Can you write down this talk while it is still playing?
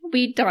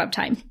we don't have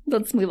time.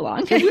 Let's move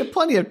along. We have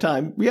plenty of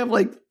time. We have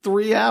like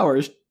 3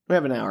 hours. We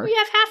have an hour. We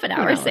have half an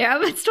hour,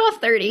 Sam. It's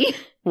 12:30.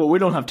 Well, we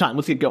don't have time.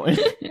 Let's get going.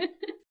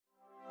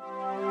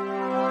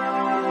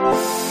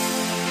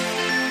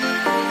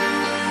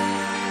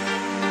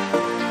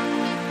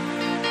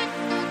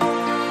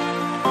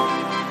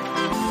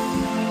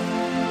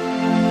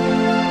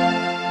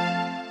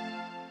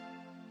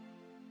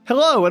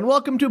 Hello, and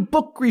welcome to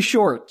Book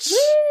Reshorts.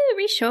 Woo,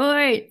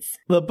 reshorts.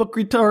 The Book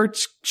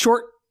Retorts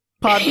short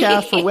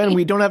podcast for when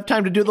we don't have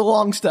time to do the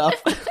long stuff.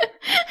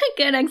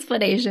 Good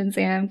explanation,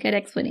 Sam. Good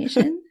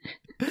explanation.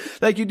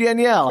 Thank you,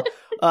 Danielle.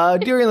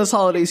 During this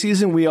holiday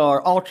season, we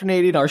are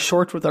alternating our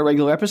shorts with our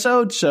regular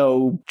episodes,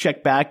 so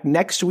check back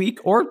next week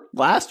or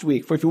last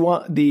week for if you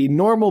want the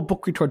normal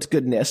Book Retorts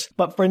goodness.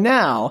 But for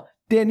now,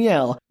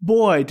 Danielle,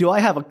 boy, do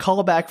I have a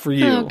callback for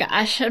you. Oh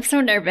gosh, I'm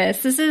so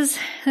nervous. This is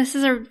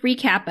a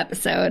recap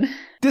episode.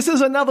 This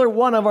is another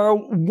one of our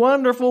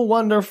wonderful,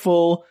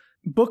 wonderful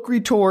Book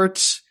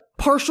Retorts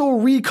partial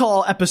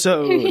recall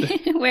episode.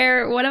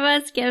 Where one of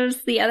us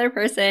gives the other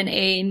person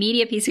a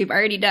media piece we've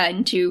already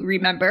done to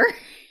remember.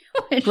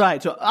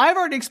 Right, so I've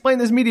already explained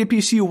this media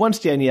piece to you once,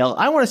 Danielle.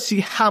 I want to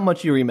see how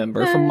much you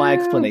remember from my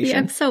explanation. Yeah,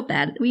 I'm so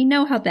bad. We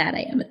know how bad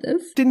I am at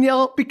this.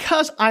 Danielle,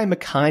 because I'm a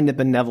kind and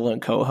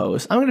benevolent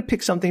co-host, I'm going to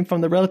pick something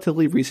from the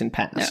relatively recent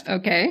past.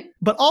 Okay.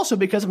 But also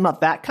because I'm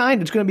not that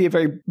kind, it's going to be a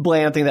very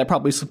bland thing that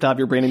probably slipped out of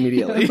your brain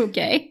immediately.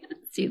 Okay,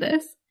 let's do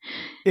this.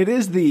 It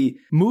is the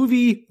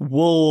movie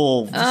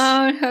Wolves.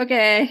 Oh,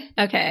 okay.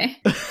 Okay.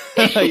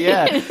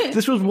 Yeah.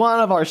 This was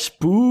one of our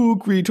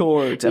Spook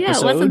Retorts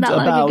episodes. Yeah, it wasn't that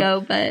long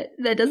ago, but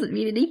that doesn't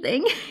mean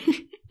anything.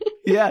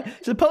 Yeah,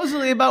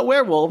 supposedly about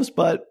werewolves,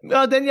 but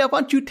Danielle,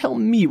 why don't you tell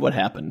me what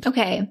happened?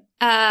 Okay.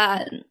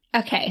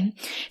 Okay.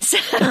 So,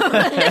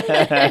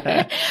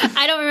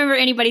 I don't remember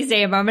anybody's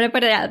name. I'm going to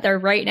put it out there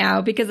right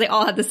now because they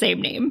all had the same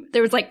name.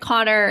 There was like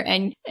Connor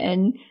and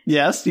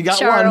yes, you got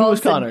Charles one. Who was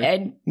Connor?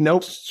 And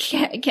nope.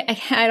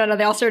 I don't know.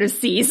 They all started with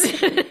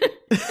C's.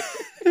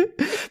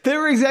 There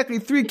were exactly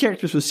 3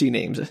 characters with C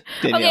names,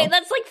 Danielle. Okay,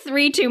 that's like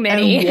 3 too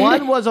many. And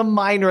one was a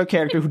minor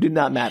character who did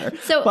not matter.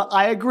 But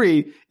I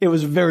agree, it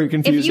was very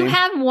confusing. If you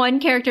have one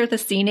character with a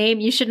C name,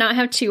 you should not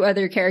have 2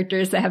 other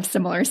characters that have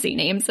similar C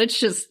names. It's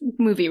just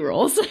movie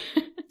rules.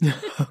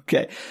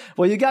 Okay.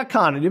 Well, you got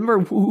Connor. Do you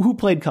remember who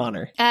played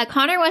Connor?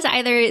 Connor was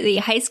either the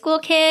high school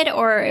kid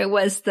or it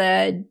was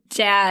the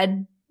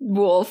dad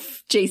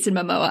wolf, Jason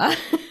Momoa.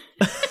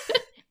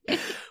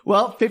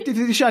 Well,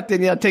 50-50 shot,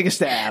 Danielle. Take a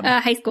stab.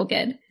 High school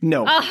kid.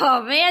 No.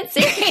 Oh, man,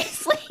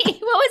 seriously?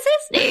 What was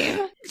his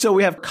name? So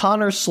we have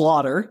Connor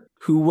Slaughter,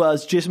 who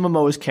was Jason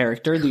Momoa's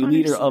character, the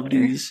leader of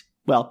these.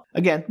 Well,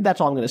 again, that's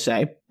all I'm going to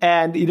say.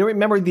 And you don't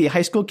remember the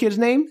high school kid's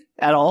name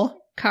at all?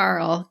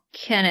 Carl.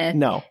 Kenneth.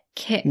 No.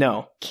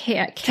 No.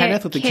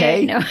 Kenneth with the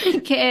K? No. No,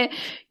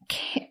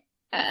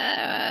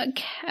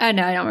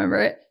 I don't remember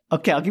it.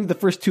 Okay, I'll give you the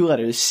first 2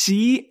 letters.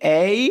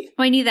 C-A?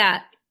 Oh, I knew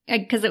that.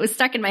 Because it was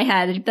stuck in my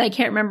head. I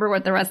can't remember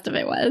what the rest of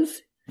it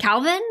was.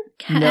 Calvin?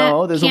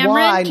 No, there's a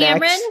Y Cameron?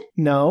 next.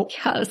 No.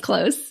 Yeah, that was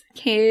close.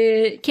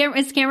 Is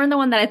Cameron the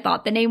one that I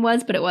thought the name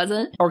was, but it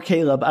wasn't? Or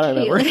Caleb. I don't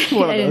remember. I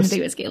didn't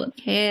think it was Caleb.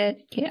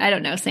 I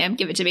don't know, Sam.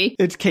 Give it to me.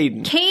 It's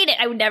Caden. Caden.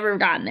 I would never have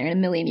gotten there in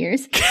a million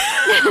years.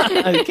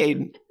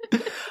 Caden.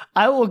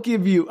 I will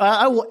give you,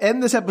 I will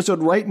end this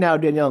episode right now,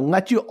 Danielle, and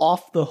let you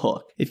off the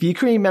hook. If you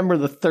can remember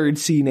the 3rd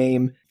C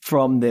name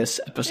from this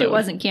episode. It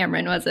wasn't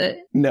Cameron, was it?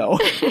 No.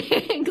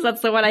 Because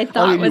that's the one I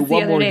thought I'll give was you the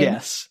one other more name.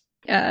 guess.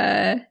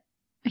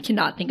 I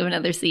cannot think of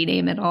another C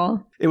name at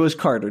all. It was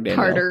Carter,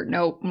 Danielle. Carter.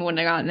 Nope, wouldn't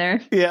have gotten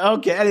there. Yeah,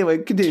 okay. Anyway,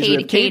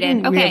 continue.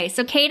 Caden. Okay,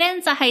 so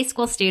Caden's a high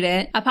school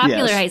student, a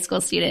popular high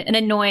school student, an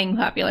annoying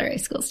popular high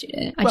school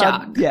student, a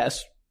jock.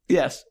 Yes.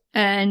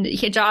 And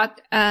he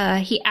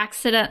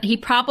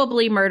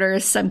probably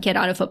murders some kid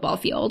on a football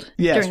field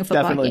during a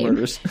football definitely game.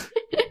 Murders.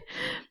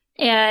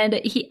 And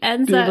he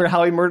ends up... Do you remember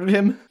how he murdered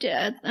him?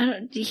 Did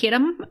he hit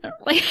him?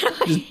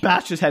 Just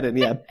bashed his head in,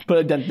 put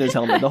a dent in his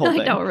helmet, the whole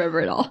thing. I don't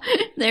remember at all.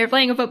 They were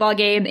playing a football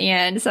game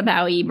and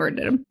somehow he murdered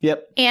him.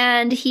 Yep.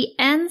 And he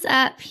ends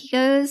up, he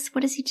goes,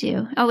 what does he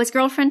do? Oh, his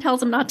girlfriend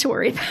tells him not to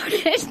worry about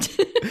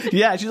it.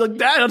 Yeah, she's like,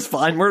 that's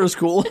fine, murder's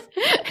cool.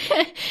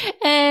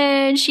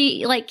 And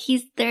she,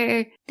 he's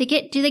there. Do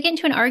they get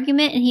into an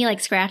argument and he,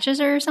 scratches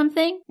her or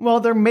something?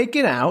 Well, they're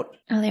making out.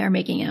 Oh, they are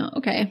making out.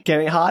 Okay.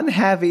 Getting hot and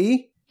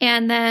heavy.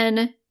 And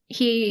then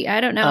he, I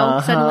don't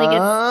know,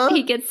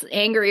 suddenly gets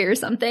angry or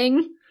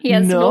something. He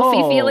has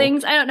wolfy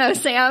feelings. I don't know,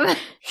 Sam.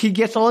 He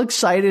gets all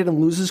excited and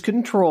loses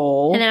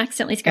control. And then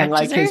accidentally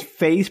scratches her. His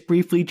face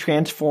briefly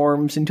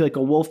transforms into a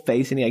wolf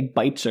face and he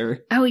bites her.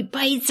 Oh, he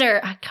bites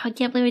her. I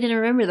can't believe I didn't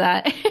remember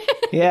that.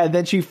 Yeah,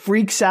 then she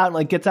freaks out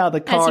and gets out of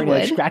the car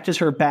and scratches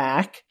her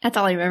back. That's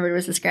all I remembered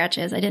was the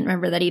scratches. I didn't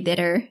remember that he bit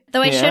her.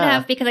 Though I should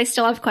have, because I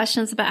still have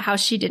questions about how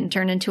she didn't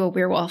turn into a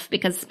werewolf,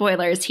 because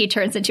spoilers, he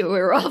turns into a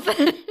werewolf.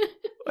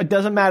 It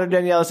doesn't matter,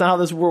 Danielle. That's not how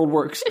this world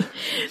works.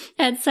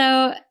 And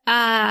so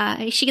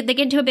they get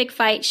into a big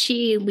fight.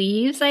 She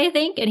leaves, I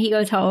think, and he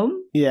goes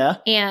home. Yeah.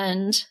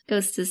 And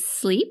goes to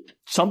sleep.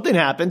 Something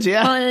happens,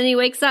 yeah. Well, and then he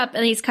wakes up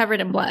and he's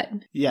covered in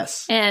blood.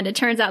 Yes. And it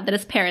turns out that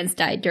his parents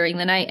died during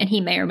the night, and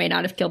he may or may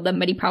not have killed them,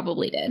 but he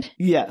probably did.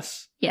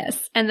 Yes.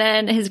 Yes. And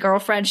then his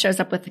girlfriend shows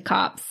up with the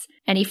cops,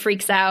 and he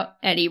freaks out,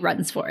 and he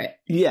runs for it.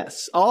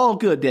 Yes. All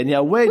good,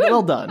 Danielle.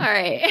 Well done. All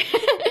right.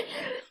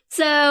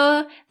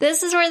 So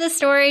this is where the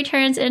story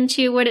turns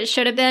into what it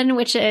should have been,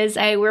 which is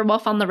a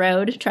werewolf on the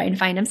road trying to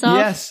find himself.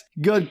 Yes.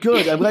 Good.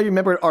 I'm glad you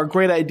remembered our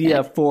great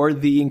idea for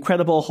the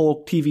Incredible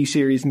Hulk TV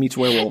series meets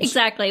werewolves.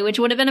 Exactly, which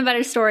would have been a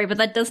better story, but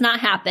that does not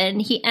happen.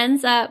 He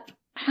ends up,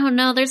 I don't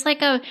know, there's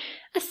like a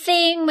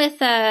thing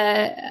with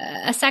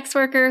a sex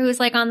worker who's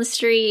like on the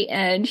street,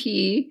 and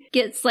he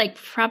gets like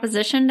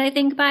propositioned, I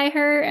think, by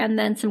her, and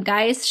then some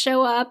guys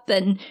show up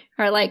and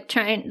are like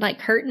trying,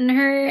 like hurting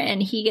her,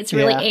 and he gets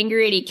really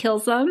angry and he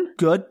kills them.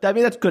 Good. I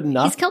mean, that's good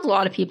enough. He's killed a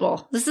lot of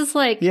people. This is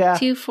like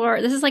this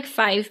is like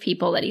 5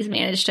 people that he's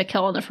managed to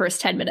kill in the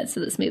first 10 minutes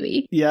of this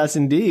movie. Yes,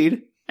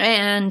 indeed.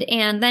 And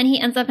then he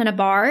ends up in a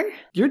bar.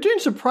 You're doing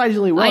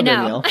surprisingly well, I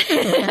know.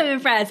 Danielle. I'm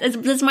impressed.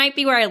 This might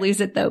be where I lose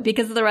it, though,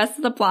 because of the rest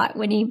of the plot,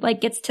 when he like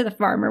gets to the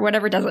farm or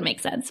whatever, doesn't make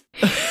sense.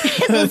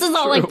 This is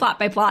all like plot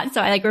by plot,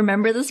 so I like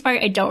remember this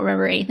part. I don't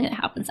remember anything that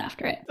happens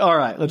after it. All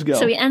right, let's go.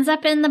 So he ends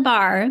up in the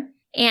bar,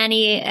 and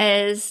he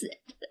is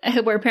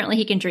where apparently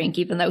he can drink,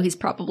 even though he's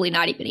probably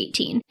not even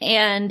 18.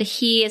 And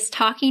he is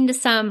talking to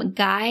some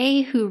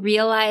guy who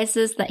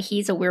realizes that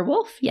he's a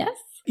werewolf. Yes.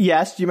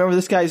 Yes. Do you remember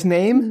this guy's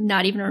name?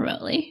 Not even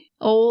remotely.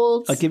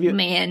 Old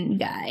man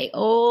guy.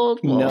 Old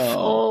wolf. No.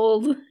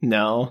 Old.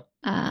 No.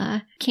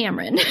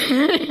 Cameron.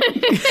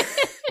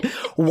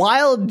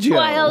 Wild Joe.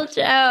 Wild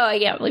Joe. I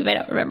can't believe I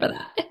don't remember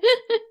that.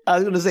 I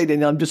was going to say,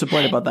 Danielle, I'm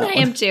disappointed about that I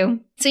am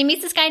too. So he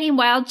meets this guy named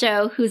Wild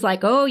Joe who's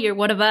like, oh, you're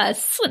one of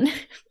us.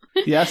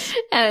 Yes.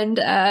 And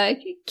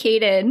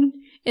Kaden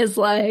is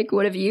like,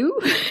 what have you?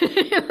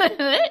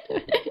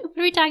 What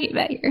are we talking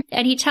about here?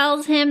 And he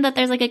tells him that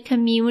there's like a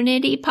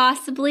community,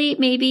 possibly,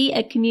 maybe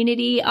a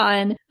community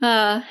on,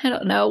 I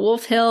don't know,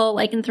 Wolf Hill,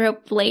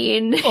 Lycanthrope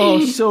Lane.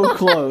 Oh, so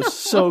close.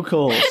 So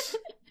close.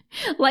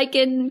 Like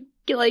in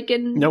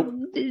nope.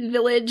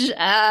 Village.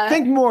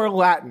 Think more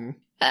Latin.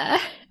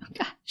 Oh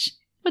gosh.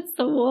 What's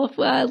the wolf?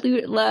 I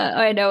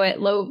know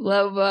it. One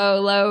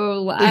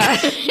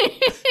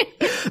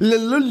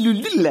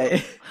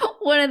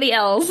of the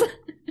L's.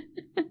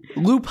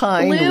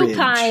 Lupine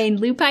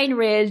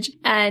Ridge.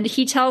 And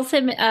he tells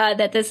him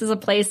that this is a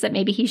place that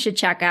maybe he should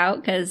check out,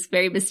 because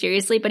very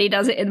mysteriously, but he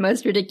does it in the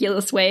most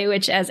ridiculous way,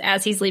 which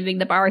as he's leaving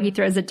the bar, he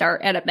throws a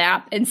dart at a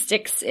map and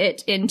sticks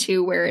it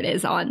into where it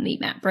is on the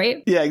map,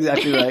 right? Yeah,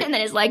 exactly right. And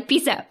then he's like,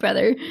 peace out,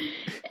 brother,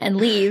 and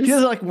leaves. He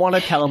doesn't like want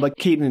to tell him, but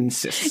Kaden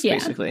insists,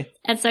 basically.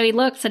 And so he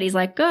looks and he's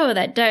like, oh,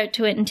 that dart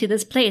went into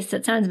this place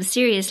that sounds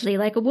mysteriously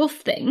like a wolf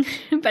thing.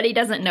 But he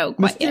doesn't know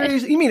quite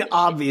yet. You mean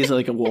obviously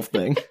like a wolf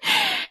thing.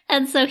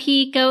 And so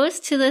he goes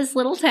to this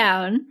little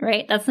town,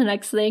 right? That's the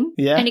next thing.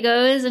 Yeah. And he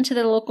goes into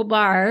the local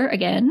bar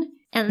again.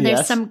 And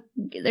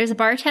there's a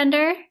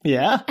bartender.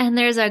 Yeah. And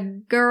there's a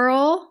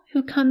girl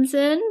who comes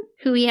in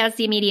who he has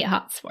the immediate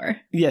hots for.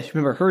 Yes,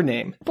 remember her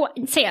name. Boy,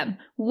 Sam,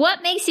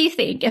 what makes you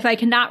think if I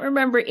cannot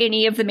remember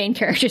any of the main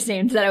characters'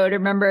 names that I would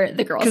remember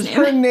the girl's name? Because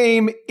her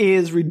name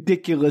is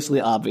ridiculously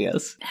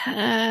obvious.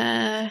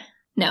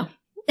 No.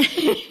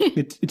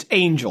 It's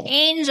Angel.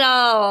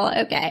 Angel.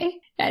 Okay.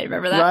 I didn't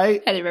remember that.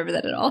 Right? I didn't remember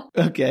that at all.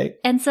 Okay.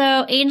 And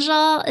so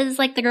Angel is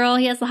like the girl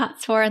he has the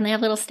hots for, and they have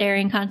a little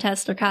staring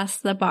contest across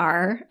the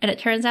bar. And it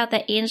turns out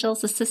that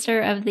Angel's the sister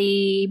of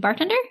the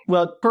bartender?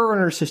 Well, her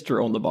and her sister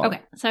own the bar.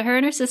 Okay. So her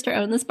and her sister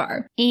own this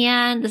bar.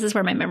 And this is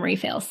where my memory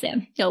fails,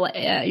 Sam. You'll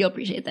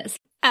appreciate this.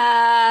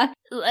 The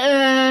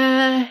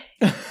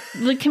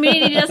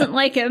community doesn't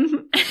like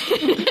him.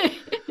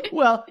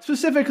 Well,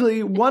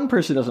 specifically, one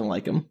person doesn't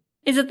like him.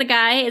 Is it the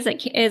guy? Is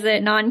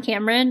it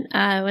non-Cameron?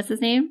 What's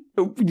his name?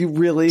 Oh, you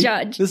really?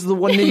 Judge. This is the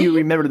one name you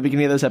remembered at the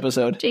beginning of this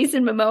episode.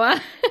 Jason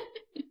Momoa.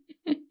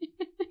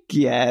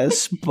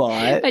 Yes,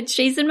 but... But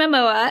Jason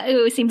Momoa,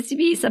 who seems to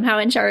be somehow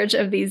in charge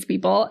of these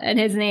people, and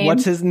his name...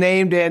 What's his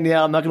name,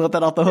 Danielle? I'm not going to let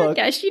that off the hook.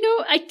 Oh gosh,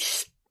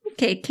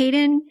 okay,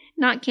 Kaden,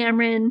 not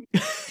Cameron,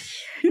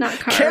 not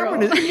Carl.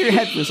 Cameron is in your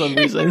head for some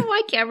reason. I don't know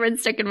why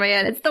Cameron's stuck in my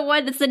head. It's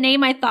the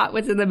name I thought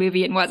was in the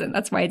movie and wasn't.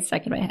 That's why it's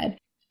stuck in my head.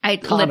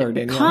 Connor,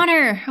 Danielle.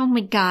 Connor. Oh my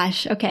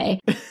gosh.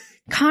 Okay.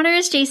 Connor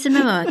is Jason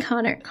Momoa.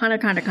 Connor.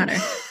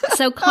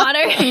 So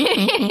Connor.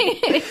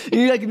 You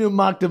need like a new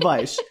mock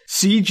device.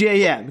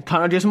 CJN.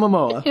 Connor Jason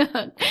Momoa.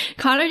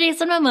 Connor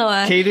Jason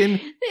Momoa. Kaden.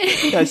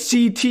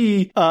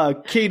 CT.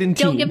 Kaden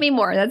T. Don't give me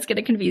more. That's going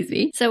to confuse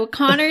me. So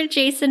Connor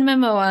Jason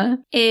Momoa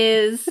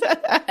is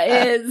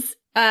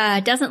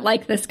doesn't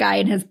like this guy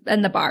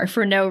in the bar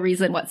for no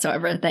reason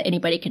whatsoever that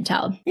anybody can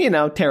tell.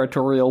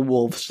 Territorial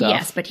wolf stuff.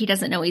 Yes, but he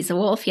doesn't know he's a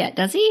wolf yet,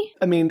 does he?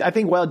 I mean, I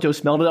think Wild Joe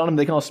smelled it on him.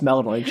 They can all smell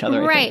it on each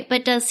other. Right,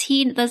 but does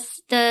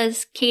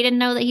Caden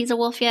know that he's a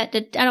wolf yet? I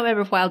don't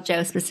remember if Wild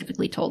Joe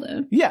specifically told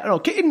him. Yeah, no,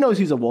 Caden knows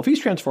he's a wolf. He's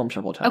transformed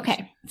several times.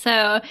 Okay,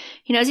 so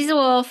he knows he's a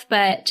wolf,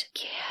 but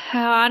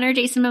Connor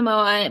Jason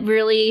Momoa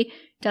really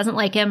doesn't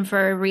like him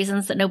for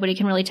reasons that nobody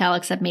can really tell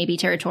except maybe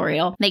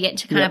territorial. They get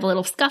into kind of a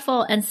little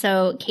scuffle, and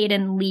so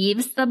Caden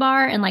leaves the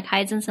bar and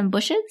hides in some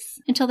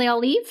bushes until they all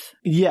leave.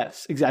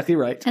 Yes, exactly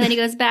right. And then he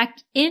goes back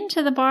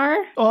into the bar.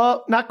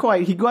 Not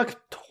quite. He goes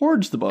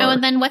towards the bar. Oh,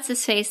 and then what's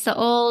his face? The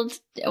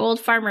old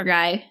farmer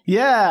guy.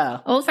 Yeah.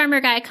 Old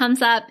farmer guy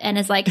comes up and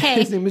is like, hey.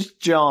 His name is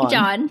John.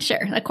 John,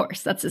 sure, of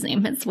course, that's his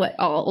name. That's what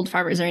all old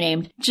farmers are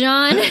named.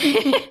 John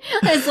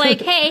is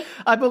like, hey.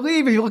 I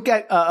believe if you look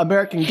at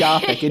American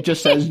Gothic, it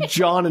just says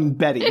John and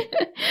Betty.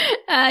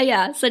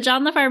 Yeah, so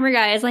John the farmer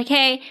guy is like,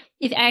 hey,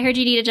 if I heard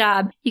you need a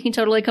job, you can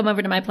totally come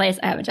over to my place.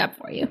 I have a job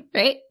for you,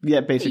 right?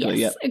 Yeah, basically,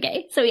 yes. Yeah.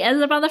 Okay, so he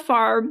ends up on the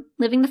farm,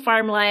 living the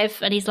farm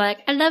life, and he's like,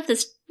 I love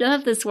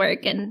this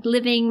work and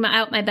living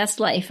out my best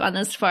life on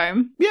this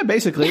farm. Yeah,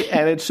 basically,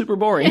 and it's super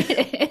boring.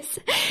 It is.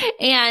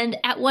 And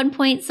at one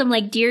point, some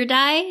deer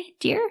die.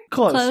 Deer?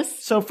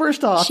 Close. So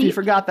first off, Sheep. you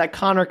forgot that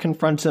Connor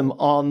confronts him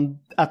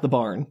at the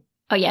barn.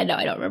 Oh, yeah, no,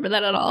 I don't remember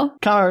that at all.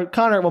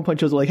 Connor at one point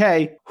shows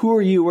hey, who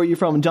are you? Where are you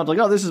from? And John's like,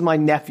 oh, this is my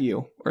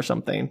nephew or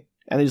something.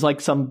 And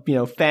there's some,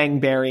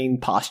 fang-bearing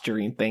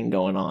posturing thing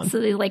going on.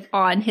 So they're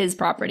on his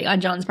property, on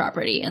John's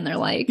property, and they're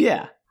like,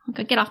 yeah.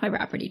 Okay, get off my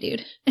property,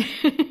 dude.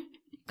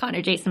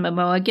 Connor Jason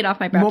Momoa, get off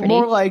my property.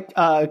 More like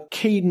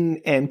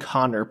Caden and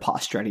Connor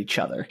posture at each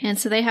other. And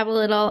so they have a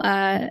little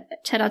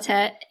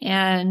tete-a-tete,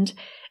 and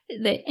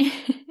they...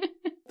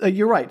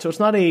 You're right. So it's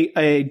not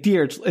a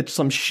deer. It's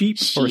some sheep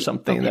or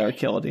something that are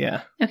killed.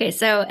 Yeah. Okay.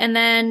 So, and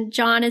then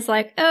John is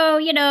like,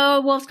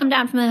 oh, wolves come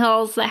down from the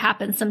hills. That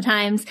happens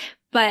sometimes.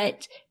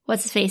 But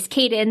what's his face?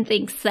 Caden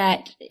thinks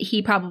that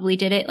he probably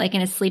did it in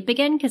his sleep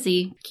again because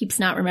he keeps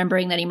not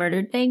remembering that he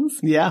murdered things.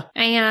 Yeah.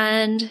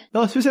 And...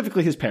 No,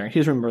 specifically his parents. He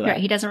doesn't remember that.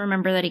 Right. He doesn't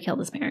remember that he killed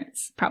his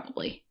parents.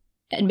 Probably.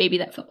 And maybe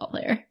that football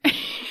player.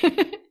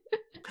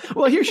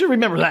 Well, he should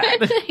remember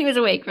that. He was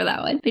awake for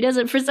that one. He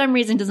doesn't, for some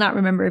reason, does not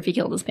remember if he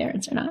killed his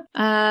parents or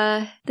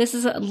not. This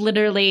is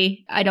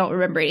literally, I don't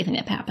remember anything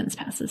that happens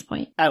past this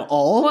point. At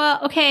all?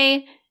 Well,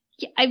 okay.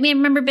 I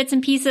remember bits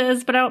and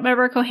pieces, but I don't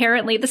remember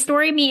coherently. The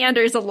story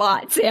meanders a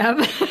lot,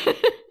 Sam.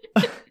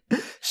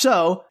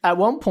 So, at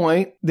one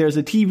point, there's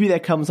a TV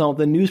that comes on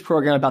with a news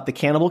program about the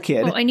Cannibal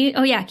Kid.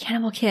 Oh yeah,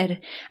 Cannibal Kid.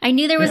 I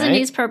knew there was a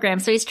news program,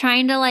 so he's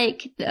trying to,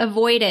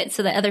 avoid it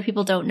so that other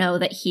people don't know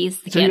that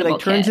he's the Cannibal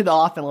Kid. So he, turns it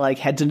off and,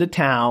 heads into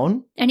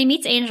town. And he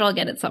meets Angel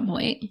again at some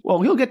point. Well,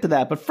 we'll get to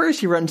that, but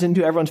first he runs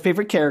into everyone's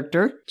favorite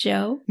character.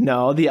 Joe?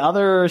 No, the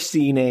other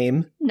C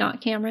name.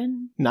 Not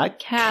Cameron. Not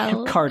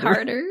Carter.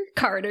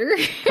 Carter.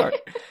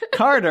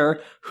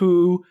 Carter,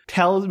 who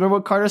remember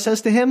what Carter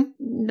says to him?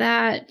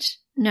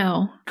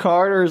 No.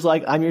 Carter's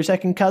like, I'm your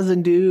second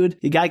cousin, dude.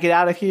 You gotta get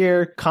out of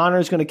here.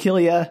 Connor's gonna kill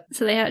you.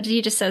 So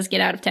he just says,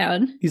 get out of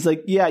town. He's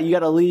like, yeah, you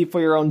gotta leave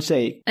for your own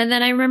sake. And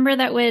then I remember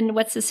that when,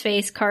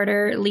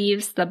 Carter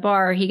leaves the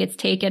bar, he gets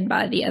taken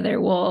by the other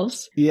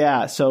wolves.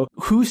 Yeah, so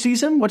who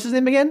sees him? What's his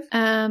name again?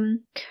 I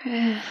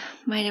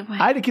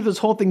had to keep this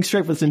whole thing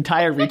straight for this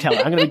entire retelling.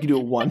 I'm gonna make you do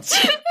it once.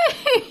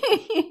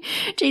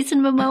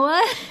 Jason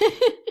Momoa.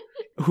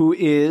 Who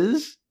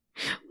is...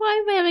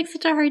 Why am I having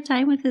such a hard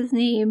time with his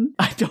name?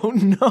 I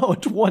don't know.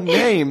 It's one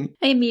name.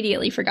 I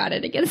immediately forgot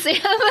it again, Sam.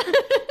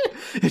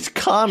 It's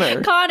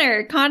Connor.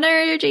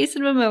 Connor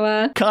Jason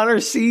Momoa. Connor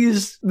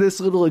sees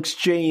this little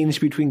exchange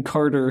between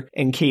Carter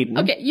and Caden.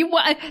 Okay,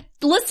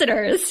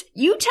 listeners,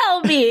 you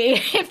tell me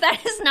if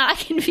that is not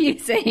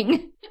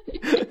confusing.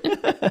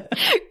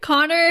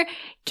 Connor,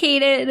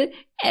 Caden,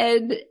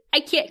 and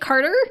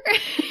Carter?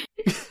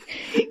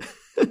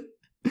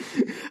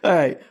 All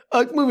right.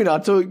 Moving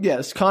on. So,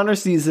 yes, Connor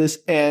sees this,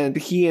 and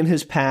he and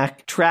his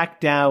pack track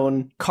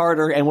down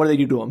Carter, and what do they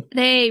do to him?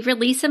 They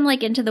release him,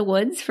 into the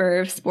woods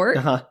for sport.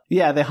 Uh-huh.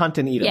 Yeah, they hunt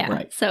and eat him,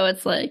 right. So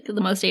it's,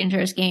 the most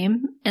dangerous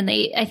game. And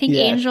I think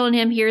Angel and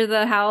him hear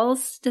the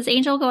howls. Does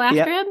Angel go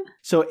after him?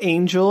 So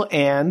Angel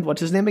and,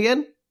 what's his name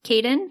again?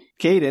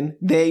 Caden,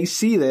 they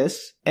see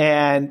this,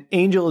 and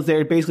Angel is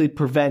there to basically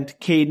prevent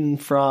Caden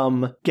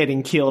from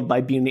getting killed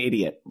by being an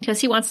idiot. Because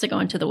he wants to go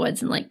into the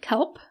woods and,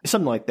 help?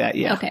 Something like that,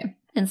 yeah. Okay.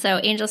 And so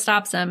Angel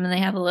stops him, and they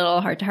have a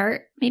little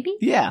heart-to-heart, maybe?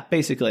 Yeah,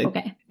 basically.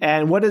 Okay.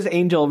 And what does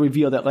Angel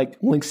reveal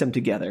that, links them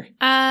together?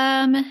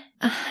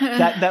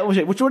 That was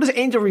it. What does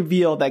Angel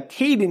reveal that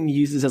Caden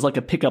uses as, a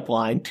pickup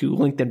line to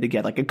link them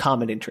together, a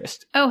common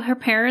interest? Oh, her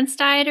parents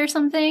died or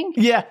something?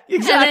 Yeah,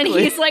 exactly. And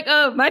then he's like,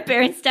 oh, my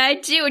parents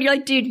died too. And you're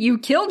like, dude, you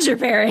killed your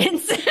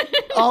parents.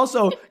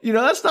 Also,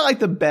 that's not,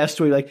 the best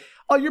way.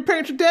 Oh, your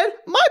parents are dead?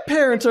 My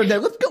parents are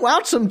dead. Let's go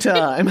out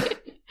sometime.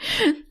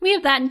 We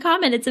have that in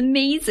common. It's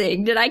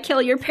amazing. Did I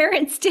kill your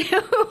parents too?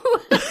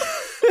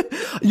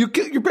 Your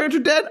parents are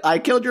dead? I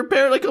killed your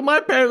parents. I killed my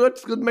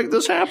parents. Let's make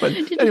this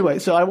happen. Anyway,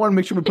 so I want to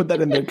make sure we put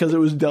that in there because it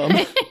was dumb.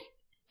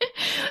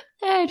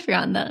 I'd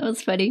forgotten that. It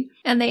was funny.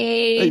 And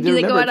do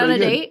they go out on a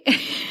date?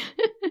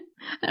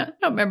 I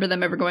don't remember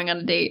them ever going on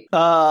a date.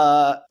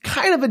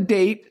 Kind of a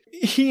date.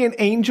 He and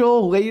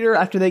Angel later,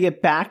 after they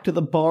get back to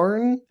the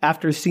barn,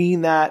 after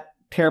seeing that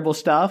terrible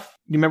stuff,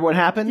 you remember what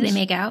happens? Do they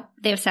make out?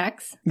 They have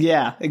sex?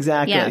 Yeah,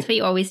 exactly. Yeah, that's what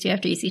you always do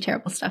after you see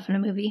terrible stuff in a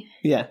movie.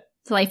 Yeah.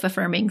 It's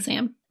life-affirming,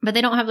 Sam. But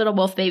they don't have little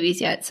wolf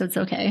babies yet, so it's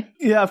okay.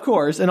 Yeah, of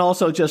course. And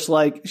also just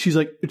like, she's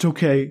like, it's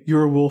okay.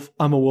 You're a wolf.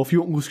 I'm a wolf.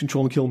 You won't lose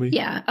control and kill me.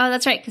 Yeah. Oh,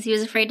 that's right. Because he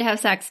was afraid to have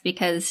sex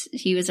because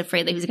he was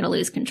afraid that he was going to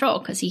lose control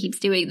because he keeps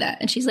doing that.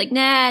 And she's like,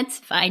 nah, it's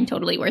fine.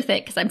 Totally worth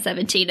it because I'm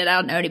 17 and I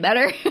don't know any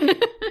better.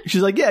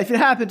 She's like, yeah, if it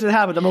happens, it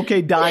happens. I'm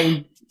okay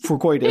dying for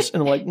coitus.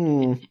 And I'm like,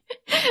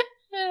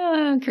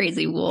 Oh,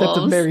 crazy wolves.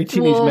 That's a very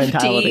teenage wolf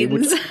mentality.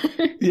 Which,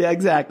 yeah,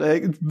 exactly.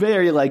 It's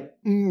very like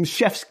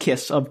chef's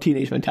kiss of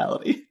teenage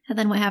mentality. And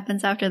then what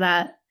happens after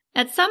that?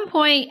 At some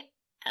point,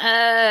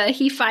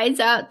 he finds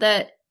out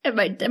that am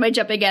I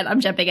jumping ahead?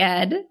 I'm jumping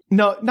ahead.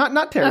 No,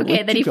 not terribly.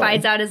 Okay, then he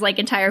finds out his like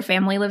entire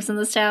family lives in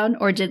this town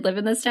or did live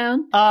in this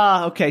town.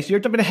 Okay, so you're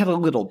jumping ahead a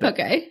little bit.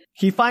 Okay.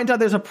 He finds out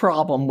there's a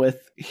problem with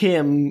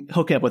him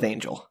hooking up with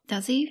Angel.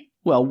 Does he?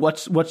 Well,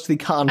 what's the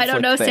conflict? I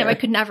don't know, there?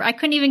 Sam. I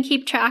couldn't even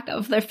keep track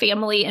of their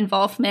family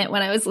involvement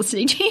when I was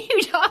listening to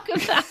you talk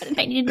about it.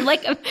 I needed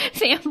like a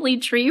family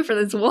tree for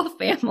this wolf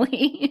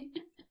family.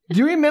 Do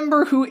you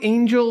remember who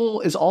Angel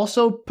is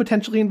also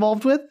potentially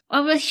involved with?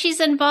 Well, she's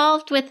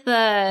involved with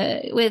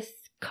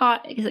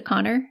is it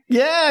Connor?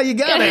 Yeah, you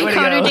got it.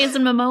 Connor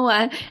Jason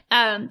Momoa,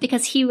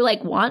 because he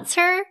like wants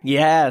her.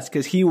 Yes,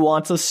 because he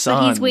wants a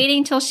son. But he's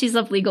waiting till she's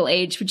of legal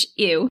age, which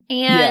ew.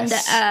 And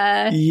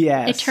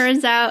yes. It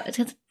turns out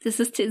is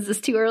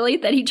this too early?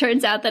 That he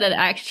turns out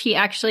that he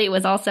actually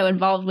was also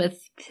involved with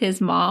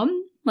his mom.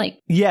 Like,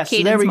 yes,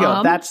 so there we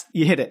go.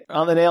 You hit it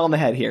on the nail on the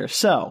head here.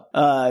 So,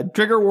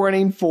 trigger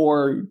warning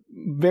for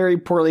very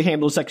poorly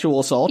handled sexual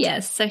assault.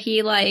 Yes, so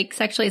he like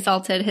sexually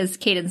assaulted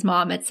Caden's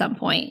mom at some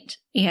point,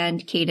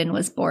 and Caden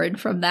was born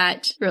from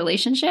that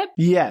relationship.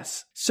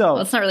 Yes. So,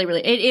 well, it's not really,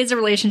 it is a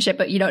relationship,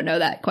 but you don't know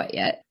that quite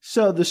yet.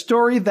 So the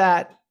story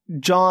that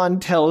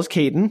John tells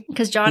Caden,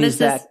 because John is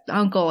his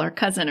uncle or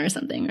cousin or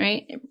something,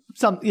 right?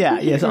 His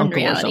uncle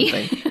reality.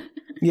 Or something.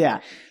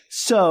 Yeah.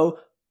 So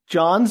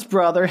John's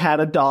brother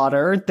had a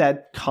daughter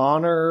that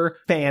Connor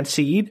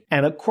fancied,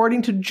 and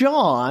according to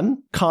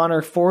John,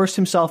 Connor forced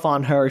himself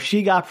on her.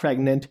 She got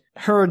pregnant.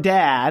 Her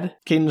dad,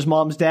 Caden's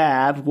mom's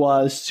dad,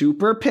 was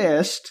super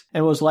pissed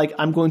and was like,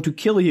 I'm going to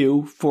kill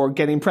you for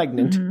getting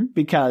pregnant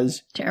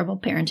because terrible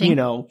parenting.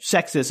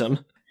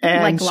 Sexism.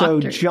 And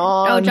so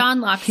John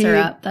locks her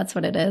up. That's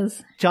what it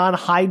is. John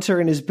hides her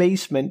in his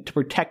basement to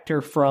protect her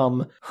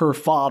from her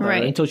father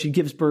until she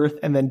gives birth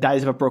and then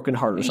dies of a broken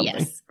heart or something.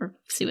 Yes, or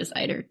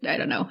suicide, or I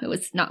don't know. It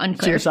was not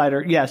unclear.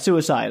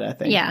 Suicide, I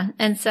think. Yeah,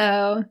 and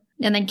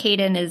then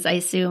Caden is, I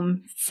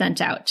assume,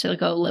 sent out to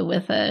go live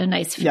with a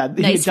nice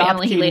family. He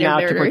adopts Caden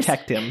out to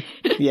protect him.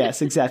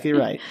 Yes, exactly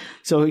right.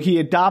 So he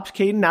adopts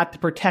Caden out to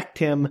protect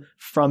him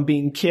from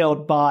being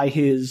killed by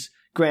his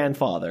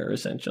grandfather,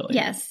 essentially.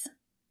 Yes.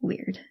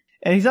 Weird.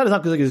 And he's not his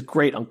uncle, like his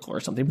great uncle or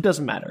something, but it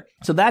doesn't matter.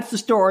 So that's the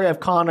story of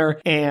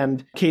Connor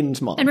and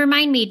Caden's mom. And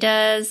remind me,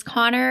 does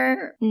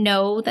Connor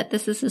know that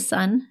this is his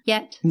son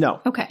yet?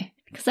 No. Okay.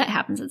 Because that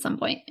happens at some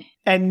point.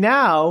 And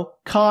now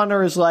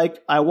Connor is like,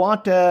 I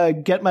want to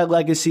get my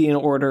legacy in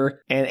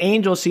order. And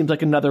Angel seems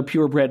like another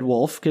purebred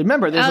wolf. Because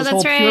remember, there's this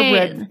whole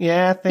purebred thing.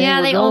 Yeah,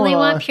 they only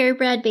want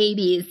purebred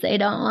babies. They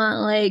don't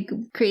want like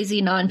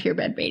crazy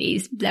non-purebred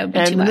babies. That would be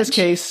too much. And in this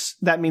case,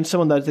 that means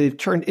someone that they've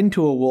turned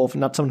into a wolf,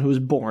 not someone who was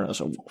born as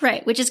a wolf.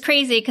 Right, which is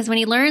crazy because when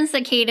he learns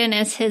that Caden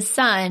is his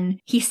son,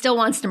 he still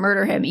wants to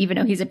murder him even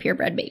though he's a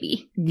purebred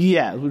baby.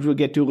 Yeah, which we'll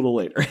get to a little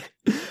later.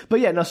 But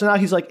yeah, no, so now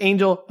he's like,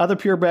 Angel, other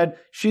purebred,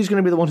 she's going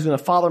to be the one who's going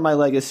to father my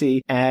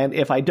legacy, and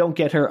if I don't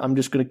get her, I'm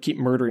just going to keep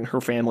murdering her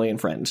family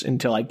and friends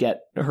until I get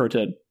her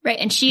to... Right,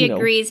 and she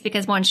agrees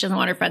because, one, she doesn't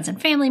want her friends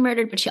and family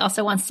murdered, but she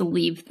also wants to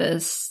leave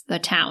the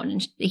town,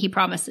 and he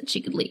promised that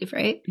she could leave,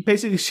 right?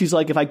 Basically, she's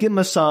like, if I give him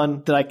a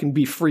son, then I can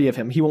be free of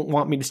him. He won't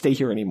want me to stay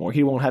here anymore.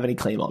 He won't have any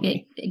claim on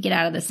me. Get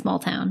out of this small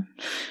town.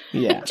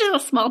 Yeah.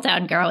 Just a small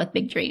town girl with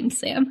big dreams,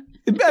 Sam.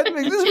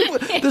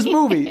 This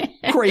movie,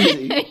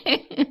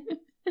 crazy.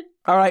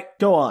 All right,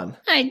 go on.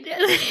 I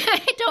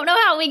don't know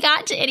how we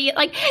got to any,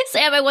 like,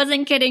 Sam, I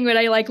wasn't kidding, but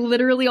I, like,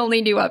 literally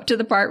only knew up to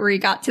the part where he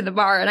got to the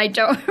bar, and I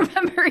don't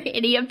remember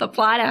any of the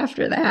plot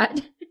after that.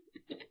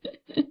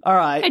 All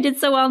right. I did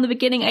so well in the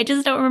beginning. I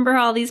just don't remember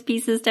how all these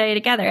pieces tie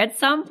together. At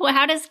some point,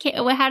 how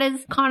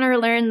does Connor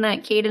learn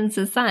that Caden's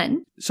his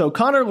son? So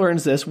Connor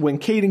learns this when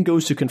Caden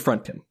goes to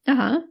confront him.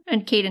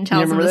 And Caden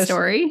tells him remember the this?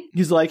 story.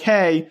 He's like,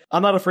 hey,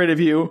 I'm not afraid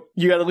of you.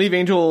 You got to leave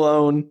Angel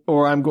alone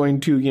or I'm going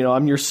to,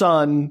 I'm your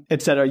son,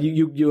 etc.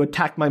 You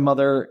attacked my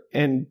mother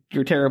and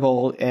you're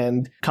terrible.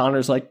 And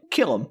Connor's like,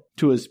 kill him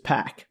to his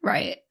pack.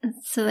 Right.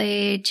 So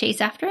they chase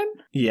after him?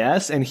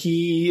 Yes, and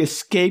he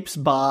escapes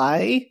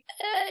by...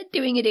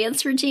 doing a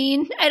dance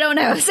routine? I don't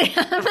know,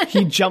 Sam.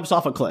 He jumps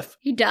off a cliff.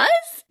 He does?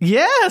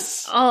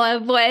 Yes! Oh,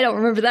 boy, I don't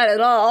remember that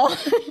at all.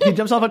 He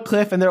jumps off a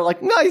cliff and they're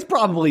like, no, he's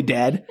probably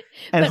dead.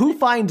 And who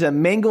finds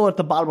him mangled at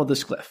the bottom of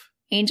this cliff?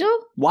 Angel?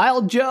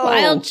 Wild Joe!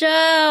 Wild Joe!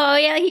 Oh,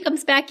 yeah, he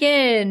comes back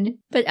in.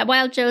 But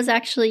Wild Joe's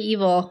actually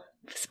evil.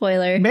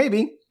 Spoiler.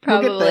 Maybe.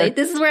 Probably. We'll get there.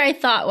 This is where I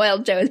thought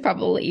Wild Joe is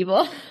probably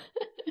evil.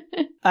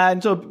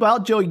 And so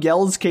Wild Joe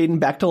yells Caden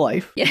back to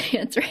life. Yeah,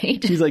 that's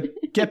right. He's like,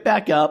 get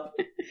back up.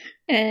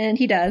 And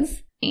he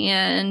does.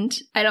 And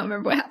I don't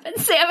remember what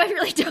happens. Sam, I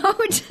really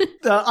don't.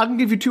 I'm going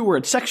to give you 2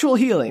 words. Sexual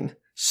healing.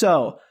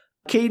 So,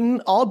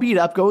 Caden, all beat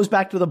up, goes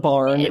back to the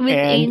barn, With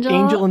and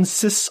Angel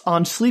insists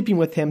on sleeping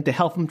with him to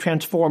help him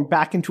transform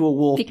back into a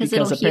wolf Because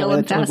it'll heal apparently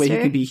him that's the only way he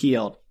faster? could be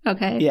healed.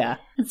 Okay. Yeah.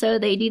 And so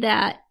they do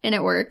that, and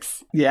it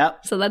works. Yeah.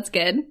 So that's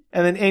good.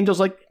 And then Angel's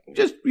like,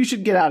 you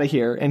should get out of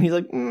here. And he's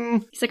like,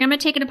 He's like, I'm going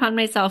to take it upon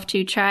myself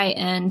to try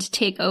and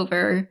take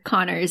over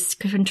Connor's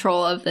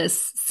control of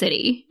this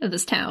city, of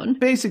this town.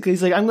 Basically,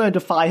 he's like, I'm going to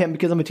defy him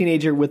because I'm a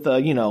teenager with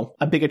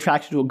a big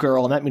attraction to a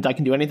girl, and that means I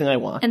can do anything I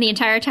want. And the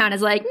entire town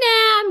is like,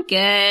 nah, I'm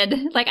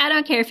good. Like, I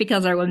don't care if he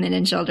kills our women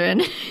and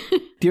children.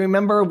 Do you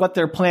remember what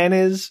their plan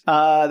is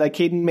that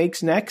Caden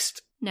makes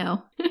next?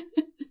 No.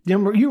 You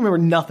remember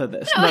nothing of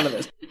this. No. None of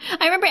this.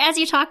 I remember as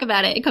you talk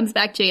about it, it comes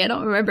back to you. I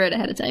don't remember it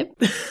ahead of time.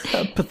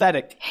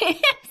 Pathetic. I'm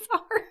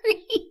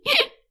sorry.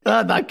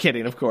 Not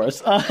kidding, of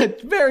course.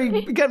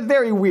 It got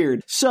very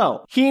weird.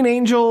 So, he and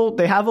Angel,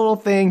 they have a little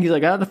thing. He's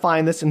like, I have to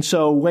find this. And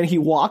so, when he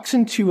walks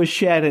into a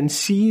shed and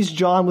sees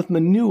John with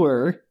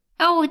manure...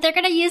 Oh, they're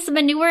going to use the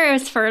manure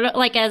as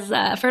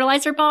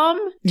fertilizer bomb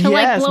to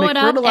Yes, blow make it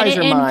up. And it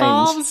fertilizer mines.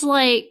 involves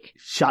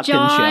Shotgun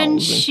John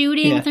shells.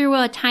 shooting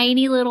through a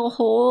tiny little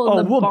hole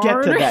in the we'll barn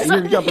get to or that. You're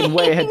something. jumping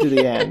way ahead to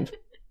the end.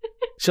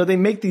 So they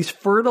make these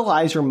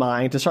fertilizer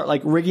mines to start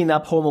rigging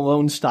up Home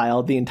Alone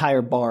style the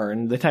entire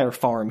barn, the entire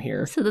farm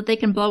here. So that they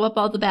can blow up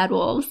all the bad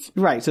wolves.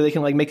 Right, so they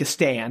can make a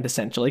stand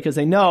essentially because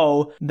they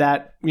know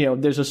that,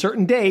 there's a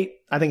certain date,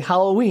 I think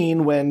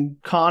Halloween, when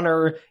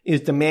Connor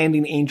is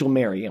demanding Angel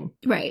marry him.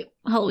 Right.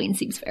 Halloween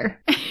seems fair.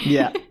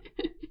 Yeah.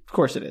 Of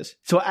course it is.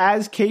 So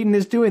as Caden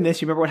is doing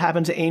this, you remember what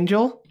happens to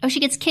Angel? Oh, she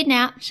gets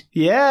kidnapped.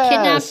 Yes.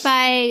 Kidnapped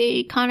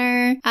by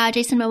Connor,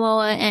 Jason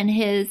Momoa, and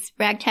his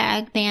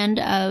ragtag band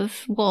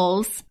of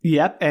wolves.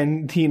 Yep,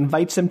 and he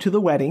invites them to the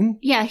wedding.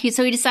 Yeah,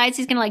 so he decides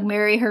he's gonna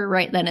marry her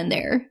right then and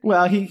there.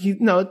 Well,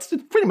 it's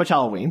pretty much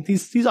Halloween.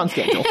 He's on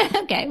schedule.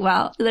 Okay,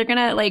 well, they're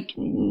gonna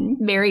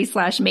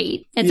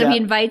marry/mate. And so he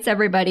invites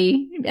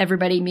everybody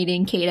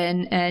meeting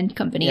Caden and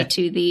company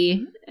to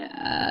the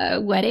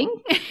wedding.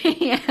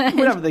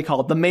 Whatever they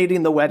call it, the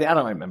mating, the wedding, I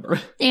don't remember.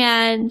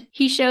 And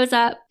he shows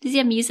up. Does he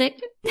have music?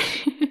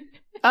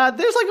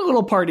 There's a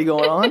little party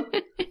going on.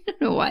 I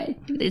don't know why.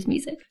 There's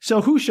music.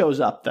 So who shows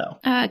up though?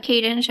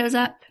 Caden shows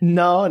up.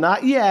 No,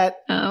 not yet.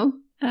 Oh.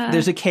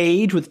 There's a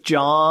cage with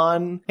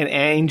John and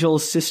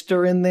Angel's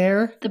sister in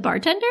there. The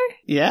bartender?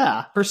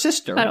 Yeah, her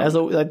sister. I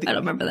don't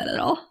remember that at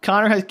all.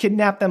 Connor has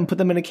kidnapped them, put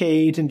them in a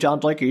cage, and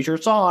John's like, he's your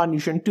son, you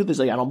shouldn't do this.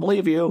 I don't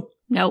believe you.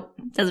 Nope,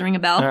 doesn't ring a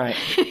bell. All right.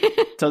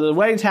 So the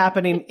wedding's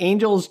happening.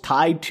 Angel's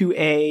tied to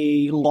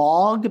a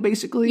log,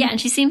 basically. Yeah,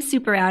 and she seems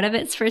super out of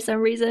it for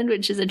some reason,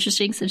 which is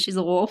interesting since she's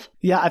a wolf.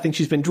 Yeah, I think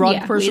she's been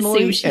drugged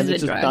personally. We assume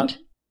she's been drugged.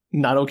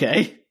 Not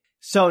okay.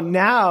 So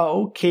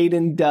now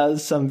Caden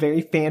does some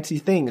very fancy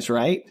things,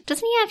 right?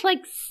 Doesn't he have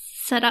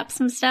set up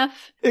some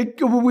stuff?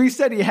 We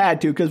said he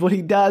had to, because what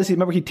he does,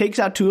 he takes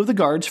out 2 of the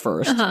guards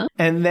first.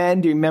 And then,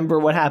 do you remember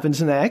what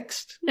happens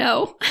next?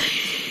 No.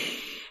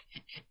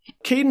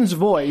 Caden's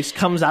voice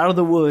comes out of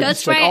the woods.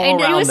 That's right. All I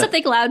knew it was them.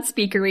 something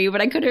loudspeakery,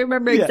 but I couldn't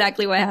remember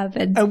exactly what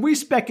happened. And we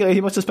speculate he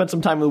must have spent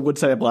some time in the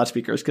woods setting up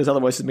loudspeakers, because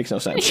otherwise it makes no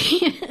sense.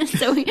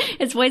 So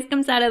his voice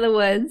comes out of the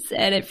woods,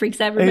 and it freaks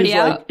everybody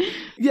out.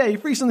 He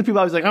freaks some of the people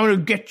out. He's like, I'm going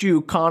to get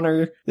you,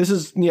 Connor. This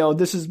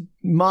is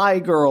my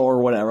girl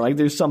or whatever.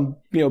 There's some,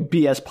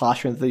 BS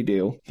posturing that they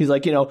do. He's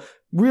like,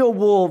 real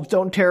wolves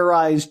don't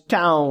terrorize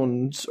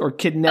towns or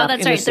kidnap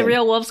innocent. Right. The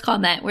real wolves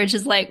comment, which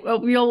is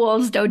real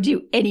wolves don't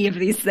do any of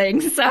these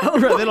things. So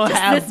right, they don't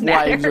have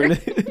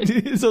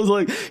wives. So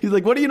he's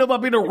like, what do you know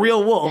about being a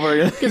real wolf?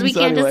 Because we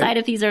can't decide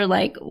if these are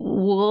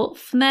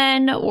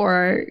wolfmen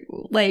or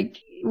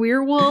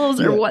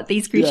werewolves or what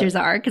these creatures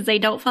are, because they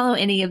don't follow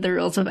any of the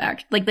rules of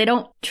act. They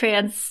don't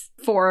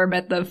transform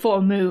at the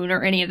full moon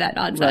or any of that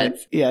nonsense.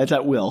 Right. Yeah, it's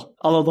at will.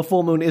 Although the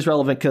full moon is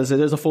relevant because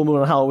there's a full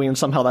moon on Halloween and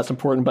somehow that's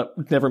important, but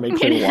never made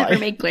clear why. Never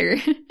made clear.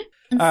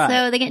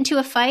 So they get into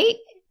a fight.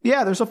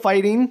 Yeah, there's a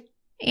fighting.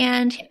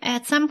 And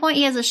at some point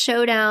he has a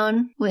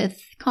showdown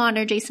with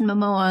Connor, Jason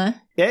Momoa.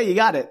 Yeah, you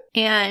got it.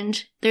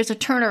 And there's a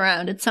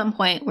turnaround at some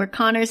point where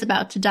Connor's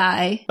about to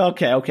die.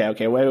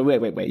 Okay.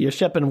 Wait. You're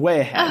stepping way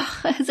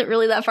ahead. Is it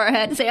really that far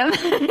ahead, Sam?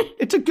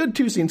 It's a good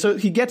 2 scene. So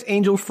he gets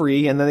Angel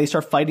free, and then they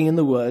start fighting in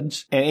the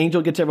woods, and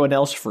Angel gets everyone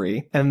else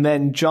free. And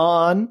then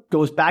John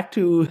goes back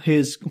to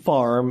his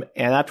farm,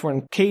 and that's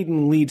when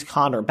Caden leads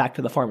Connor back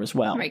to the farm as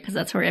well. Right, because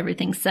that's where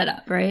everything's set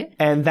up, right?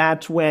 And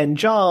that's when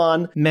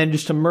John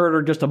manages to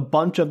murder just a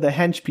bunch of the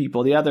hench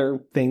people, the other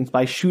things,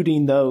 by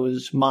shooting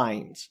those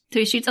mines. So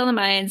he shoots all the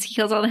mines, he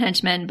kills all the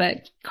henchmen,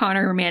 but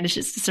Connor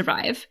manages to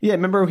survive. Yeah,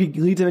 remember he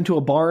leads him into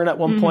a barn at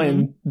one point,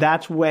 and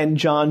that's when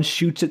John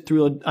shoots it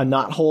through a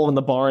knot hole in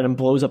the barn and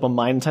blows up a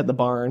mine inside the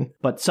barn.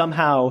 But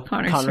somehow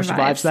Connor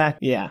survives that.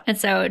 Yeah. And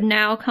so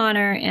now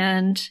Connor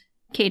and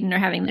Caden are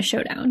having the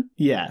showdown.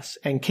 Yes,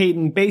 and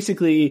Caden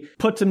basically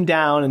puts him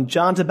down, and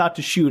John's about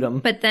to shoot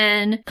him. But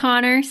then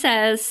Connor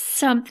says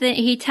something.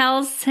 He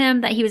tells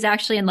him that he was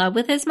actually in love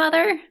with his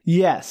mother.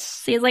 Yes.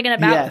 So he's like an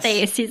about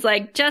face. He's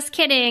like, just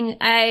kidding.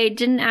 I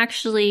didn't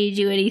actually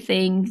do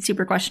anything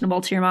super questionable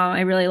to your mom.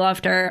 I really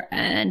loved her,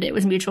 and it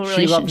was a mutual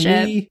relationship. She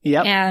loved me.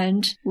 Yep.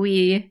 And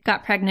we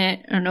got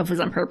pregnant. I don't know if it was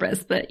on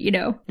purpose, but, it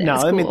was cool.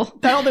 I mean,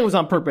 I don't think it was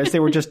on purpose.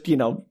 They were just,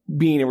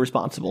 being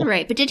irresponsible.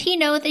 Right. But did he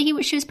know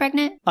that she was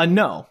pregnant?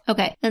 No.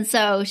 Okay. And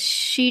so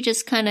she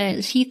just kind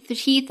of,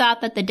 he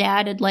thought that the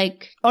dad had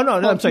Oh, no,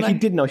 I'm sorry. He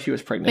did know she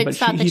was pregnant, but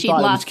thought that she'd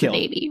lost the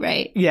baby,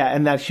 right? Yeah,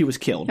 and that she was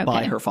killed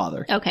by her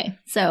father. Okay.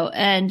 So,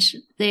 and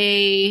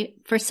they,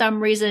 for some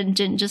reason,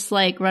 didn't just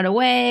run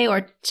away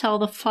or tell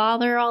the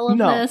father all of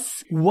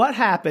this. What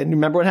happened?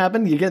 Remember what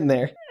happened? You're getting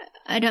there.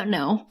 I don't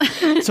know.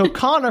 So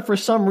Connor, for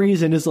some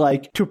reason, is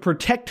to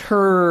protect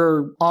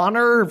her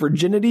honor,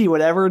 virginity,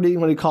 whatever you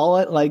want to call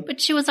it. But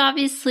she was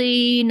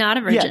obviously not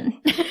a virgin.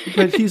 Yeah.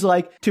 But he's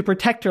to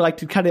protect her,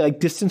 to kind of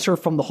distance her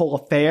from the whole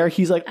affair.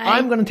 He's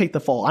I'm going to take the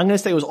fall. I'm going to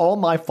say it was all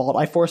my fault.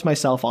 I forced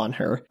myself on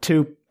her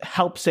to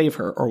help save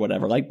her or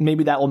whatever.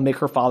 Maybe that will make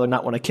her father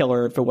not want to kill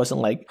her if it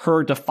wasn't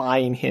her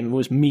defying him. It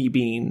was me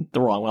being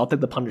the wrong one. I'll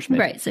take the punishment.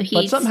 Right. So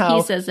he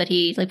says that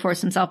he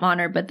forced himself on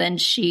her, but then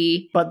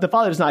but the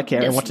father does not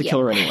care and wants to kill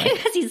her anyway.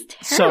 Because he's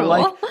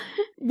terrible. So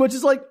which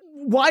is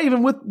why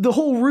even with the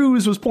whole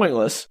ruse was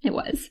pointless. It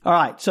was. All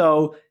right.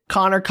 So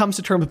Connor comes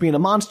to terms with being a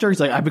monster.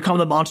 He's I've become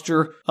the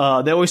monster.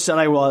 They always said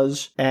I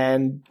was.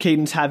 And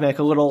Caden's having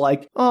a little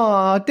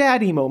aw,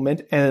 daddy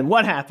moment. And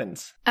what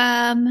happens?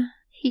 Does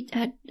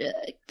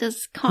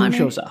Connor... Who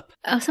shows up?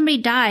 Oh, somebody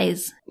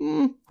dies.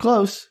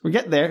 Close. We're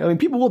getting there. I mean,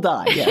 people will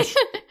die, yes.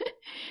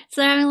 So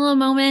they're having a little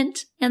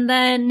moment, and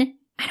then...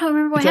 I don't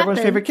remember what happened. Everyone's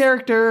favorite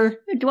character.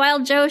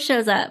 Wild Joe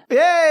shows up.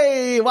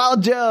 Yay!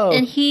 Wild Joe!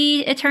 And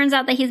it turns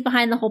out that he's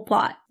behind the whole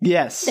plot.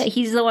 Yes. That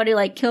he's the one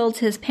who killed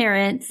his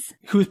parents.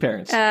 Whose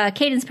parents?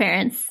 Caden's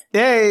parents.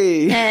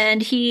 Yay!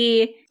 And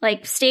he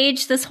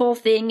staged this whole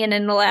thing in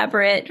an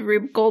elaborate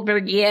Rube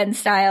Goldbergian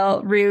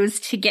style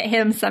ruse to get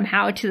him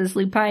somehow to this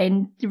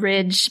Lupine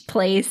Ridge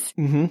place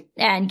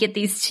and get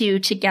these two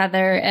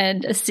together,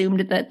 and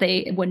assumed that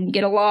they wouldn't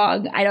get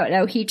along. I don't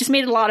know. He just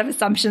made a lot of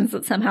assumptions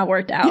that somehow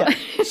worked out.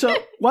 Yeah. So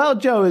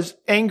Wild Joe is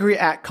angry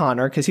at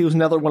Connor because he was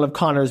another one of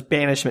Connor's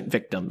banishment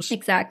victims.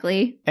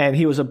 Exactly. And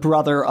he was a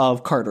brother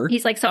of Carter.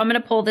 He's so I'm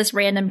going to pull this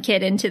random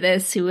kid into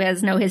this who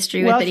has no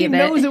history with any of it.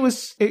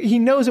 He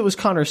knows it was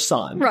Connor's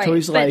son. Right. So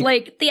he's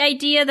but the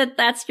idea that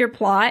that's your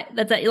plot,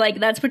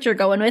 that's what you're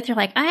going with. You're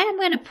I am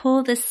going to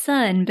pull the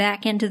son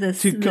back into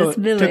this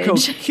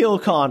village. To kill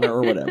Connor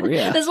or whatever,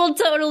 yeah. This will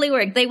totally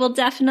work. They will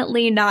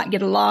definitely not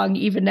get along,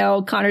 even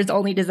though Connor's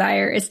only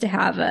desire is to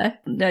have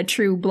a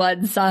true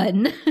blood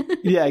son.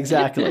 Yeah,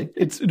 exactly.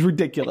 It's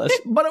ridiculous.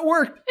 But it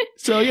worked.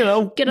 So,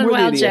 Good on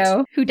Wild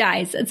Joe, who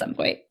dies at some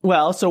point.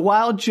 Well, so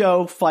Wild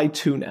Joe fights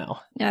who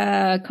now?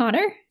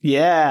 Connor?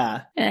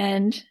 Yeah.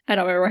 And I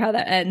don't remember how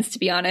that ends, to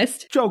be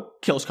honest. Joe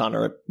kills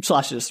Connor,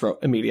 slashes his throat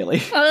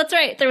immediately. Oh, that's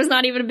right. There was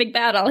not even a big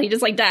battle. He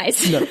just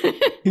dies. No.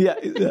 Yeah.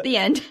 The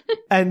end.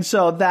 And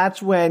so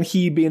that's when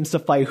he begins to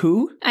fight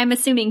who? I'm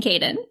assuming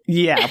Caden.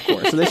 Yeah, of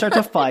course. So they start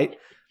to fight.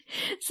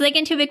 So they get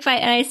into a big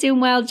fight, and I assume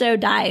Wild Joe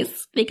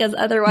dies, because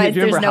otherwise there's no plot. Do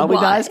you remember how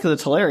he dies? Because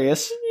it's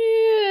hilarious.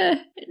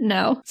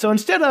 No. So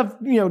instead of,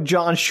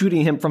 John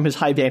shooting him from his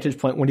high vantage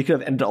point when he could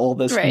have ended all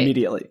this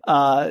immediately,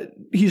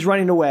 he's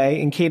running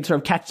away, and Caden sort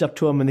of catches up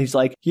to him, and he's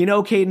like,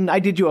 Caden, I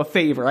did you a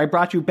favor. I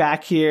brought you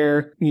back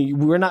here.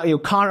 We're not,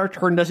 Connor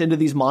turned us into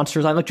these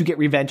monsters. I let you get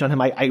revenge on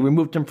him. I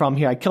removed him from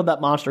here. I killed that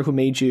monster who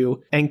made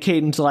you. And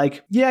Caden's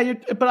like, yeah,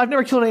 but I've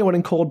never killed anyone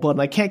in cold blood,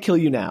 and I can't kill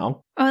you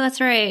now. Oh,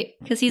 that's right.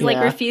 Because he's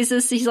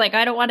refuses. He's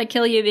I don't want to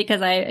kill you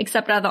because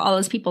except out of all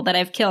those people that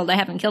I've killed, I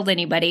haven't killed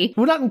anybody.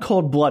 Well, not in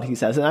cold blood, he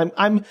says. And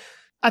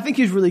I think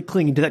he's really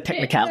clinging to that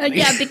technicality.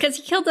 Yeah, because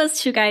he killed those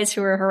two guys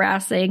who were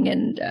harassing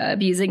and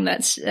abusing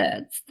that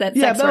sex worker.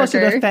 Yeah, that was to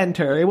defend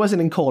her. It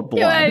wasn't in cold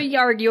blood.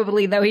 Yeah,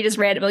 arguably, though, he just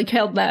randomly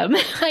killed them.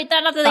 Not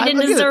that they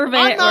didn't deserve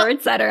it, or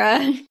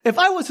etc. If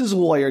I was his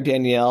lawyer,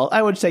 Danielle,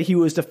 I would say he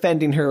was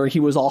defending her. He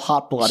was all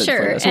hot-blooded for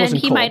this. And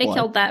he might have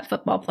killed that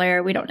football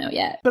player. We don't know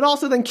yet. But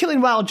also, then killing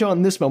Wild Joe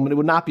in this moment, it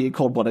would not be a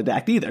cold-blooded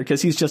act either,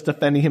 because he's just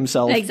defending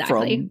himself.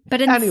 Exactly. From...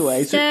 But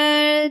instead,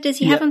 does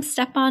he have him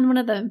step on one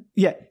of the...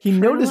 Yeah, he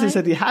notices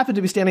that he happened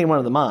to be standing in one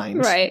of the mines.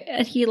 Right,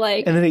 and he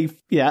And then he,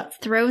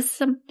 throws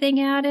something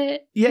at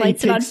it,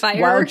 lights it on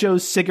fire. Wild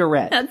Joe's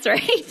cigarette. That's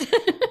right.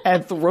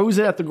 And throws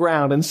it at the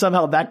ground, and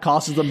somehow that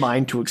causes the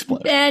mine to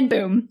explode. And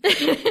boom.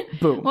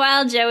 Boom.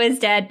 Wild Joe is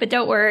dead, but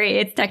don't worry,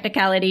 it's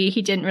technicality.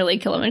 He didn't really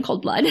kill him in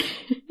cold blood.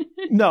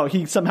 No,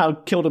 he somehow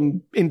killed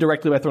him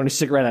indirectly by throwing a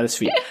cigarette at his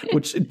feet,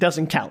 which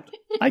doesn't count,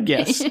 I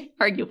guess.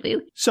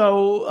 Arguably.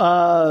 So,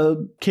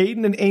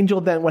 Caden and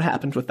Angel, then what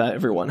happens with that,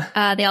 everyone?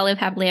 They all live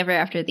happily ever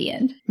after at the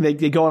end. They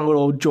go on a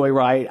little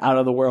joyride out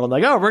of the world,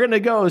 like, oh, we're going to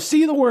go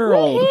see the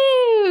world.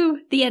 Woo-hoo!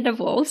 The end of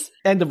Wolves.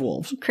 End of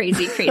Wolves.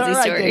 Crazy, crazy All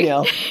right, story.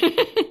 Danielle.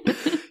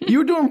 You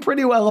were doing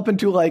pretty well up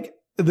until, like,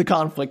 the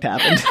conflict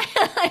happened.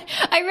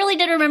 I really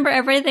did remember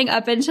everything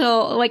up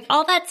until, like,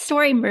 all that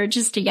story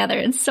merges together.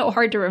 It's so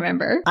hard to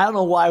remember. I don't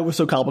know why it was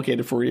so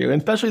complicated for you,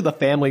 and especially the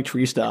family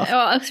tree stuff.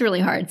 Oh, it was really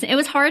hard. It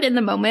was hard in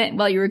the moment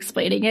while you were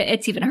explaining it.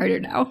 It's even harder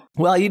now.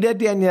 Well, you did,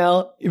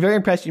 Danielle. You're very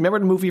impressed. You remember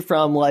the movie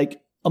from, like,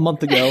 a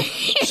month ago.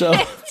 So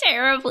It's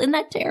terrible. Isn't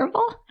that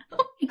terrible?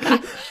 Oh my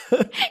gosh.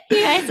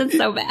 You guys, it's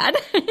so bad.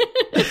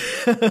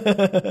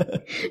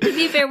 To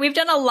be fair, we've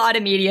done a lot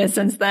of media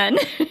since then.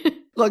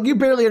 Look, you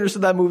barely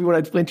understood that movie when I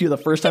explained to you the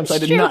first time, so I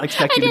did not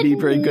expect you to be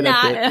very good at it.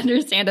 I did not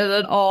understand it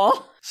at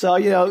all. So,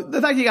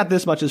 the fact you got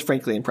this much is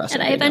frankly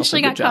impressive. And I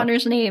eventually got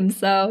Connor's name,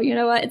 so you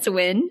know what? It's a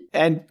win.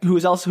 And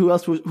who's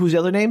the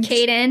other names?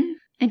 Caden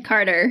and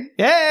Carter.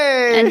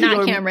 Yay! And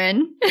not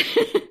Cameron.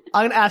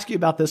 I'm going to ask you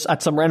about this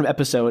at some random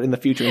episode in the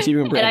future and see if you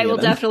remember And any I will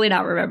of them. definitely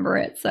not remember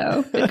it,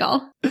 so good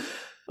call.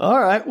 All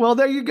right. Well,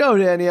 there you go,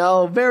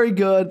 Danielle. Very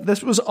good.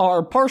 This was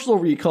our partial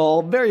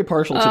recall. Very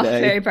partial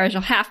today. Very partial.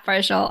 Half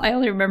partial. I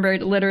only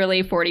remembered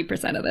literally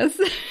 40% of this.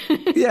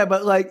 Yeah,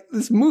 but like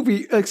this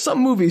movie, like some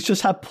movies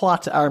just have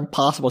plots that are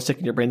impossible to stick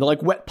in your brain. They're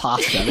like wet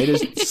pasta. They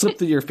just slip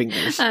through your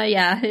fingers.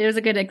 Yeah, it was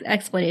a good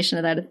explanation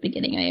of that at the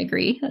beginning. I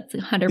agree. That's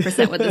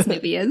 100% what this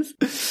movie is.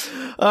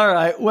 All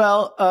right.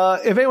 Well,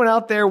 if anyone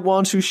out there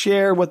wants to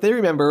share what they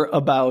remember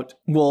about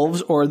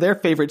Wolves or their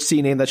favorite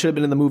C name that should have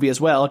been in the movie as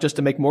well, just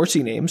to make more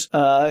C names,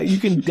 you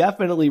can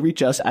definitely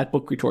reach us at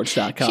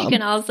bookretorts.com. You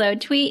can also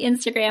tweet,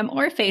 Instagram,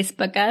 or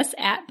Facebook us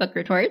at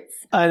bookretorts.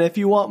 And if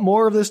you want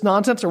more of this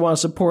nonsense or want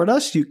to support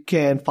us, you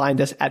can find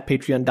us at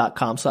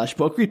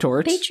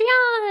patreon.com/bookretorts.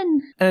 Patreon!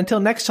 And until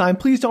next time,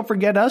 please don't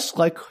forget us,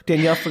 like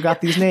Danielle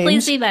forgot these names.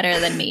 Please be better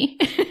than me.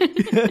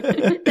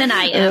 Than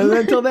I am. And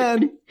until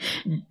then,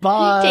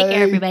 bye. Take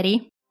care,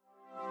 everybody.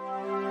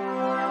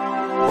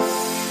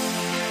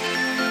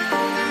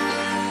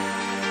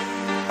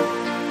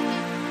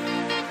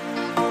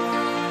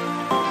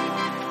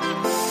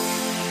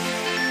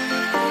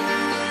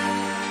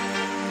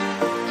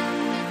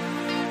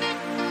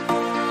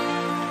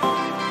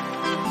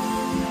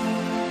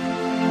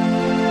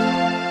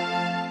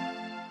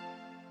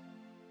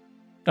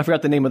 I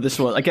forgot the name of this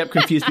one. I kept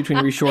confused between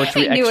Re-Shorts,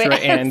 I knew Re-Extra,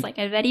 it. and... It's like,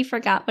 I bet he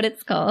forgot what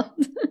it's called.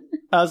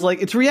 I was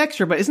like, it's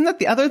Re-Extra, but isn't that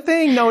the other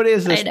thing? No, it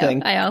is this I know.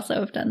 thing. I also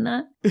have done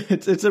that.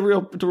 It's a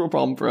real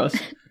problem for us.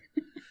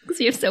 Because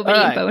you have so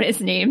many bonus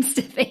names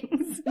to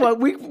things. Well,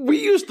 we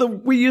use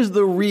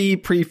the re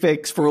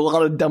prefix for a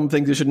lot of dumb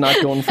things it should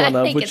not go in front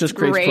of, which just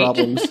creates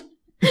problems.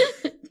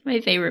 It's my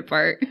favorite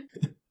part.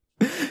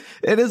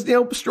 It is,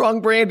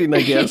 strong branding,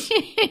 I guess.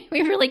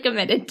 We really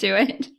committed to it.